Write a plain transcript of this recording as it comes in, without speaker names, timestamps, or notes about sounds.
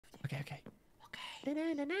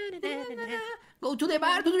Go to the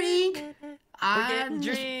bar to drink. We're getting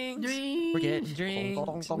drinks. We're getting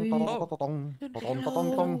drinks.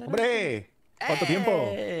 ¡Hombre! ¿Cuánto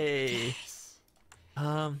tiempo? Hey.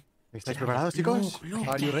 ¿Estáis preparados, chicos?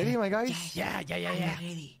 Are you ready, my guys? Yeah.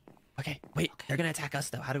 Okay, wait. They're gonna attack us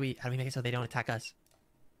though. How do we make it so they don't attack us?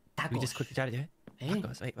 Tacos. We just quickly try to do it.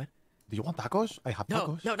 Tacos. Wait, what? Do you want tacos? I have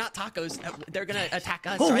tacos. No, not tacos. They're gonna attack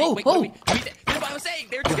us, Oh, right? oh, Wait, oh. you know what I was saying?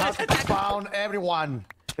 They were just You gonna have to attack. spawn everyone.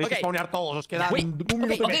 Tenéis que Okay. spawnear todos. Os quedan Wait, un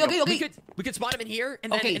minuto y medio. Okay. We could spawn them in here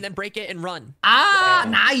and then break it and run. Ah,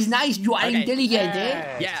 nice. You are Okay. intelligent,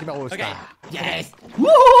 eh? Yeah. Sí me gusta. Okay. Yes. Okay.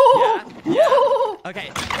 Woo! Yeah. Woo!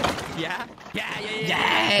 Okay. Yeah.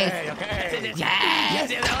 Yes. Okay. Yes.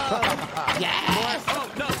 Yes. Oh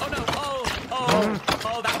no.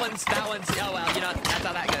 Oh, that one's. Oh well, you know that's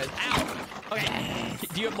how that goes. Ow. Okay.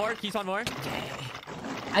 Do you have more? Can you spawn more?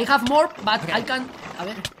 I have more, but Okay. I can. A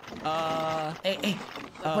ver.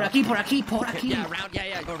 Por aquí. Yeah, around.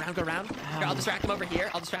 Yeah. Go around. Here, I'll distract him over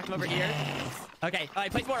here. Okay. All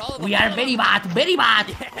right, place more. All of them. We are very bad.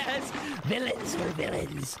 Yes. Villains. We're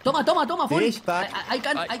villains. Toma, Foolish. Tic-tac. I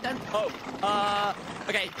can. Oh.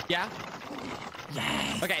 Okay. Yeah.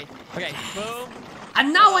 Yes. Okay. Boom.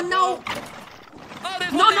 And now. Oh,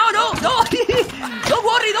 there's No. one there. Don't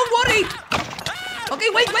worry. Okay,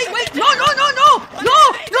 wait. No.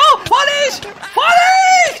 Foolish.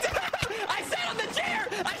 I sat on the chair.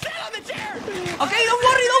 Okay, don't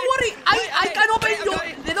worry. I can open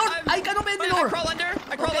the door. I can open the door. I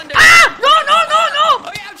crawl under. Ah! No.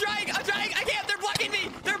 Okay, I'm trying. I can't. They're blocking me.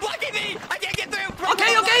 I can't get through.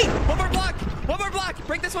 Okay. One more block.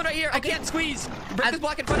 Break this one right here. I can't squeeze. Break this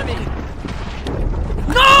block in front of me.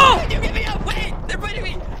 No! You get me up. Wait, they're fighting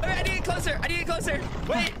me. Okay, I need to get closer.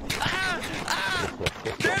 Wait.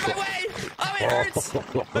 They're in my way. Oh, it hurts.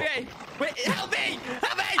 Okay. Wait, help me.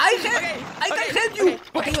 I can help you.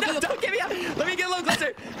 Okay. No, don't get me up. Let me get a little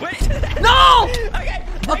closer. Wait. No!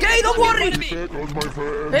 Okay, don't worry. Seconds, my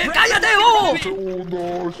friend. Cállate, oh!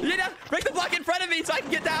 Segundos. You know, break the block in front of me so I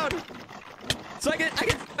can get down.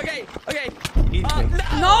 Okay.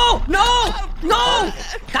 No!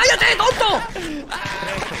 Cállate, tonto!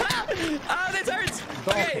 This hurts.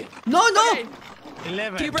 Okay. No! Okay.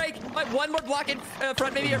 11. Can you break one more block in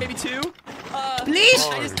front, maybe, or maybe two? Please?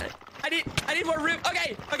 I need more room.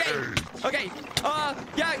 Okay.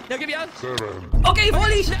 Yeah. Now give me up. 7. Okay,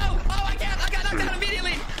 Foolish. No. Oh, I can't. I got knocked out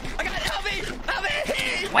immediately. Help me.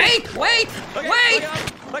 Wait.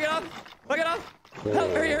 Look it up.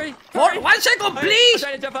 Hurry. For 1 second, please. I'm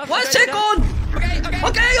trying to jump up. 1 second.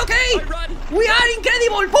 Okay. Run. We are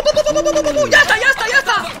incredible. Ya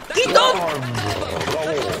está. Quito.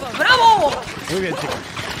 Bravo. Muy bien, chicos.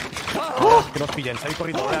 Que nos pillen. Salid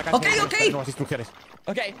corriendo de la casa. Okay. Nuevas instrucciones.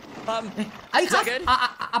 Okay. I Is that have good?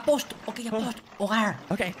 a post. Okay, a post. Hogar.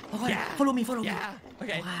 Okay. Hogar. Yeah. Follow me. Yeah.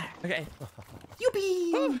 Okay. Hogar. Okay.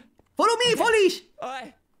 Yuppie. Follow me, Foolish.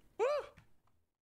 Alright.